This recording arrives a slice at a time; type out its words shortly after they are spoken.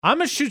I'm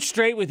going to shoot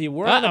straight with you.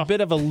 We're on a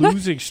bit of a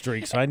losing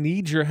streak, so I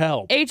need your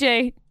help.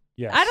 AJ,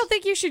 yes. I don't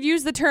think you should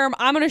use the term,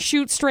 I'm going to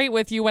shoot straight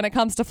with you when it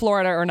comes to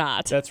Florida or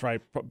not. That's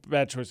right.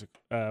 Bad choice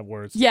of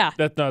words. Yeah.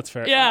 That's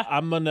fair. Yeah.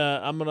 I'm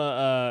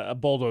gonna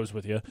bulldoze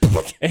with you.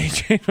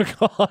 AJ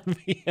McCall on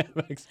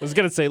VMX. I was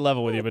going to say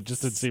level with you, but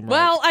just didn't seem right.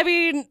 Well, I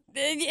mean,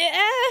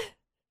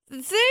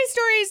 today's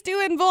stories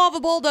do involve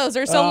a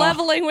bulldozer, so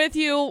leveling with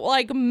you,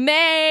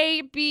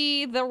 may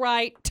be the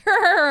right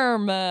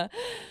term.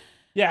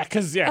 Yeah,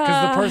 because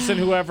the person,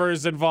 whoever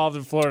is involved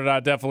in Florida,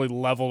 definitely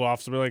leveled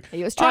off. So we're like,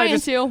 he was trying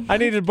to. I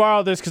need to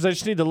borrow this because I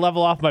just need to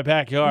level off my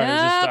backyard.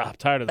 I'm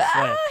tired of the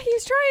slant.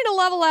 He's trying to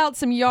level out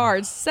some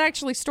yards. It's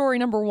actually story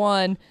number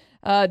 1.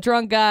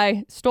 Drunk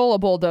guy stole a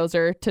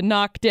bulldozer to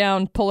knock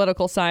down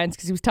political signs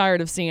because he was tired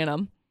of seeing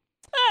them.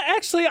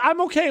 Actually, I'm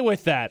okay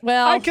with that.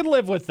 Well, I can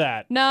live with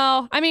that.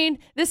 No, I mean,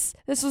 this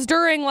was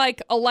during,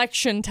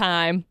 election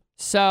time,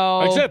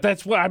 so... Except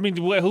that's what, I mean,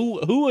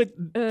 who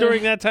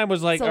during that time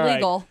was like, it's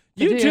illegal. All right,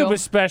 YouTube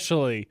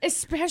especially.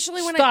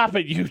 Especially when Stop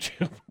it,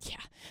 YouTube. Yeah.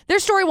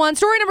 There's story 1.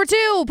 Story number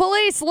 2,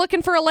 police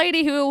looking for a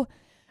lady who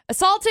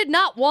assaulted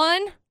not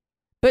 1,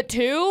 but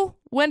 2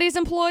 Wendy's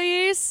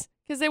employees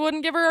because they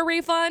wouldn't give her a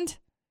refund.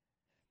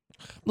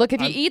 Look,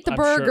 if you eat the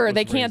burger,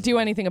 they can't do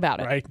anything about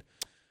it. Right.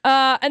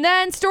 And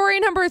then story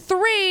number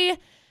 3,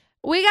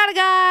 we got a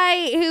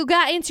guy who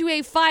got into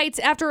a fight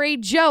after a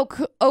joke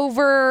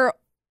over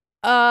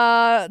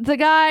the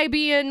guy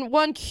being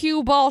 1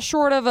 cue ball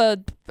short of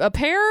a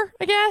pair,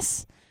 I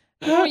guess.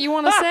 You know what you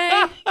want to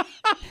say?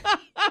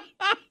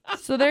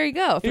 So there you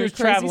go. He was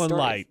Crazy traveling stories.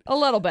 light. A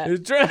little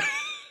bit.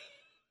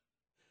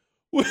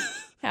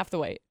 Half the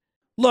weight.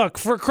 Look,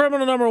 for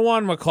criminal number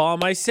 1, McCall,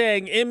 am I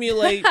saying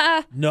emulate?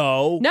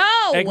 No.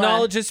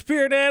 Acknowledge a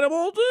spirit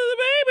animal to the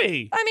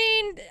baby. I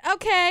mean,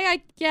 okay,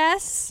 I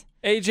guess.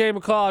 AJ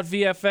McCall at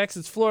VFX.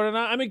 It's Florida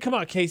now. I mean, come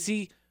on,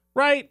 Casey.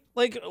 Right?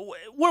 Like,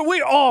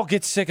 we all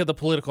get sick of the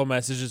political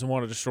messages and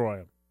want to destroy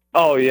them.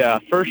 Oh, yeah,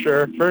 for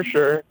sure.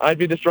 I'd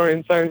be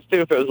destroying signs,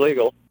 too, if it was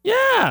legal.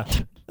 Yeah.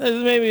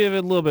 Maybe a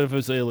little bit if it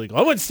was illegal.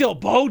 I wouldn't steal a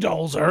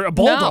bulldozer.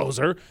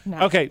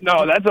 No. Okay.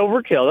 No, that's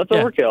overkill.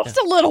 Overkill. Just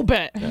a little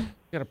bit. Yeah.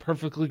 Got a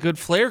perfectly good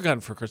flare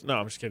gun for Christmas. No,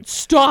 I'm just kidding.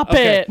 Stop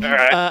it. All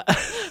right.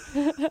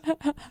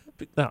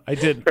 No, I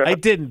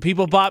didn't.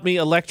 People bought me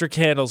electric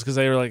candles because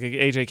they were like,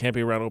 AJ can't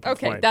be around open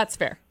flame. Okay, that's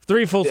fair.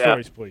 3 full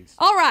stories, please.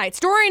 All right,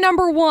 story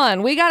number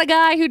 1. We got a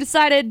guy who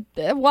decided,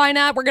 why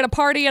not? We're going to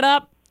party it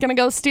up. Going to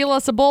go steal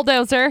us a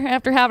bulldozer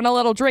after having a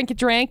little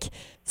drink.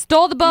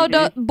 Stole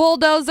the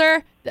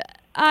bulldozer.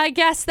 I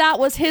guess that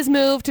was his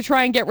move to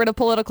try and get rid of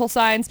political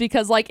signs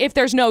because, if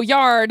there's no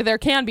yard, there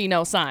can be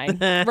no sign,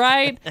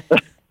 right?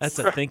 That's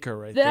a thinker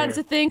right there. That's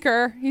a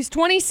thinker. He's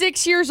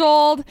 26 years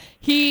old.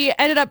 He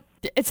ended up,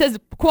 it says,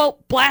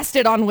 quote,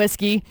 blasted on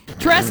whiskey,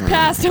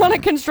 trespassed on a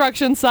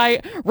construction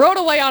site, rode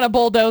away on a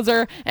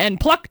bulldozer, and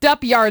plucked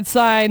up yard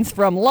signs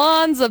from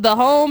lawns of the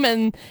home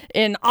and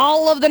in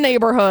all of the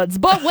neighborhoods.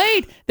 But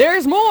wait,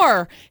 there's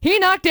more. He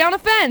knocked down a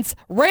fence,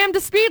 rammed a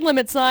speed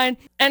limit sign,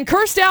 and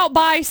cursed out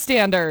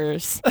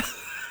bystanders.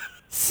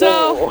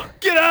 So,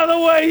 get out of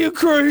the way, you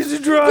crazy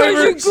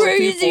driver.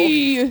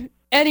 Crazy.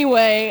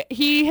 Anyway,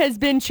 he has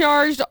been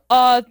charged,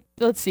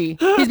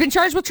 he's been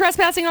charged with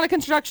trespassing on a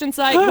construction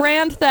site,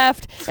 grand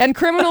theft, and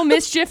criminal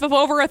mischief of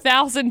over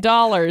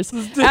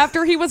 $1,000.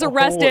 After he was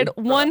arrested,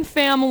 one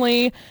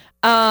family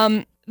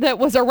that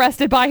was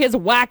arrested by his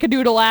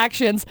wackadoodle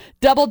actions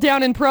doubled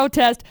down in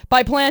protest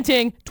by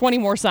planting 20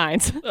 more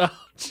signs.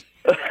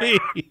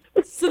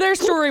 So there's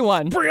story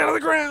 1. Bring it out of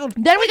the ground.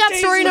 Then we got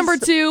story number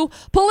 2.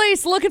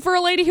 Police looking for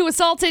a lady who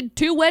assaulted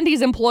 2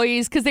 Wendy's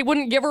employees because they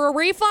wouldn't give her a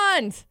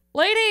refund.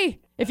 Lady,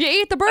 if you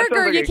eat the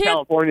burger, you can't.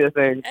 California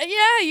thing.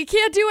 Yeah, you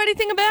can't do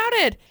anything about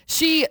it.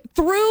 She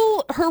threw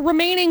her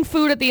remaining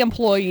food at the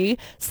employee,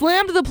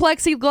 slammed the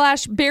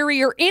plexiglass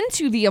barrier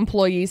into the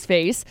employee's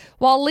face.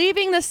 While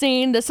leaving the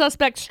scene, the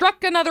suspect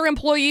struck another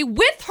employee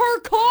with her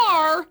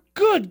car.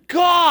 Good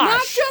gosh.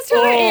 Not just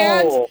her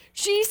hand.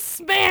 She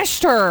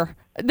smashed her.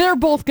 They're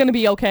both going to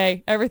be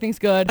okay. Everything's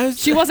good.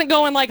 She wasn't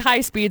going high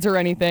speeds or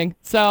anything.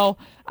 So,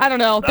 I don't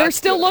know. They're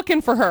still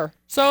looking for her.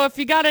 So, if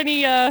you got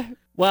any...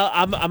 Well,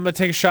 I'm going to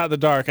take a shot in the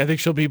dark. I think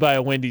she'll be by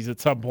a Wendy's at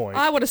some point.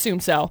 I would assume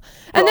so.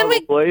 And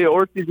Probably,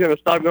 or she's going to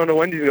stop going to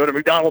Wendy's and go to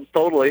McDonald's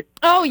totally.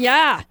 Oh,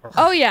 yeah.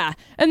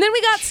 And then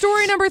we got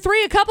story number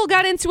 3. A couple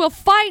got into a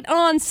fight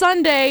on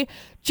Sunday,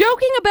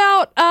 joking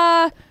about,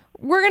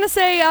 we're going to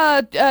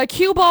say,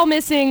 cue ball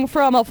missing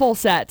from a full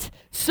set.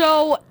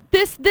 So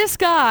this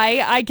guy,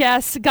 I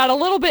guess, got a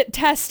little bit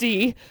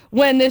testy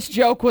when this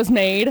joke was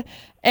made.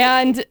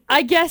 And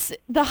I guess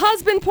the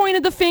husband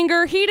pointed the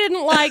finger. He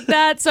didn't like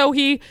that, so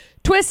he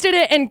twisted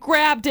it and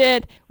grabbed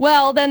it.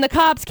 Well, then the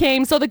cops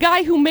came. So the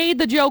guy who made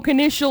the joke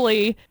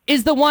initially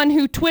is the one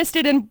who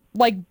twisted and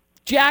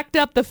jacked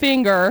up the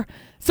finger.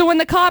 So when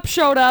the cops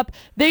showed up,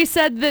 they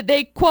said that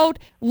they, quote,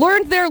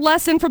 learned their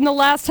lesson from the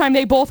last time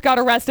they both got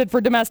arrested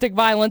for domestic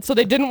violence, so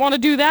they didn't want to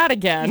do that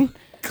again.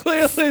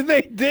 Clearly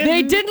they didn't.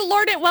 They didn't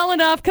learn it well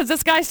enough because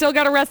this guy still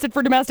got arrested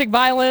for domestic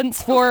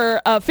violence,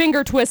 for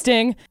finger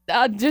twisting,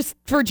 just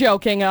for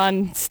joking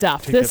on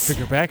stuff. Take that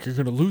finger back, you're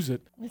going to lose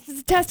it. This is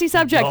a testy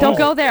subject. Don't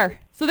go there.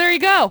 So there you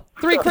go.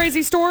 3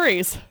 crazy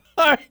stories.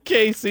 All right,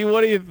 Casey,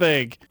 what do you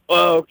think?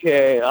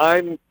 Okay,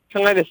 I'm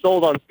kind of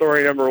sold on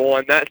story number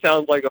 1. That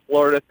sounds like a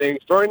Florida thing.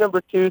 Story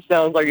number 2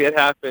 sounds like it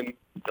happened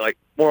like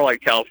more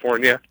like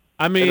California.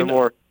 I mean,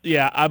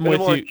 I'm with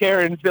more you.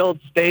 Karen-filled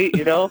state,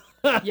 you know?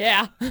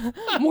 Yeah.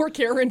 More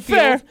Karen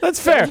Fair. Field. That's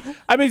fair.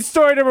 I mean,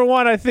 story number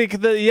 1, I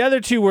think the other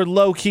 2 were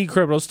low-key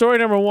criminals. Story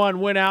number 1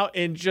 went out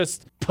and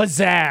just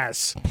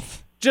pizzazz.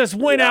 Just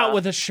went out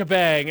with a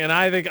shebang, and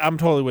I think I'm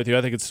totally with you.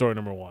 I think it's story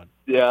number 1.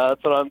 Yeah,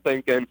 that's what I'm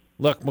thinking.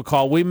 Look,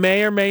 McCall, we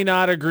may or may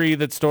not agree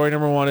that story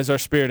number 1 is our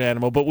spirit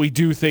animal, but we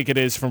do think it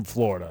is from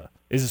Florida.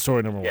 Is it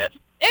story number 1? Yes.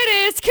 It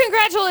is.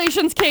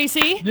 Congratulations,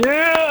 Casey.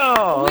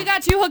 Yeah! We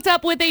got you hooked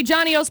up with a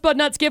Johnny O. Spud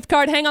Nuts gift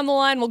card. Hang on the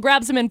line. We'll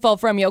grab some info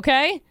from you,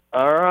 okay?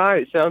 All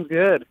right, sounds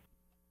good.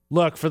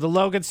 Look, for the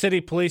Logan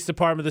City Police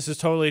Department, this is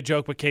totally a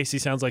joke, but Casey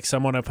sounds like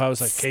someone if I was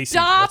like, Casey,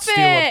 Stop let's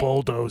steal a it.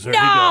 bulldozer. He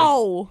goes,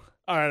 No!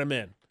 all right, I'm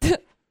in.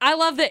 I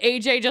love that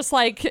AJ just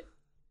like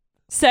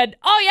said,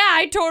 oh yeah,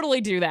 I'd totally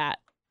do that.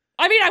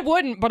 I mean, I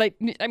wouldn't, but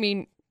I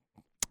mean,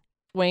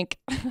 wink.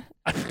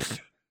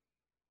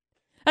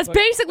 That's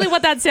basically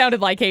what that sounded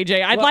like,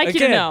 AJ. I'd like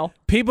you to know.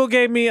 People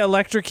gave me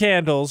electric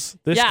candles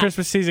this Yeah.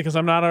 Christmas season because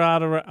I'm not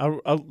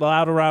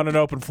allowed around an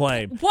open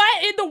flame.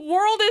 What in the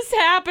world is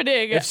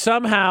happening? If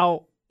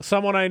somehow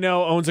someone I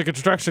know owns a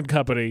construction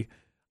company,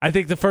 I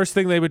think the first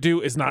thing they would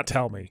do is not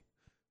tell me.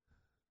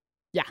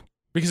 Yeah.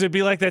 Because it'd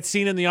be like that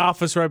scene in The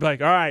Office where I'd be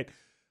like, all right,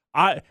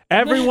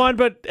 everyone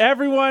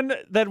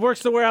that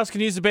works the warehouse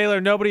can use the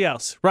baler, nobody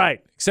else.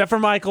 Right. Except for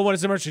Michael when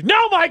it's an emergency.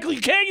 No, Michael,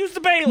 you can't use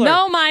the baler.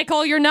 No,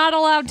 Michael, you're not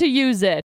allowed to use it.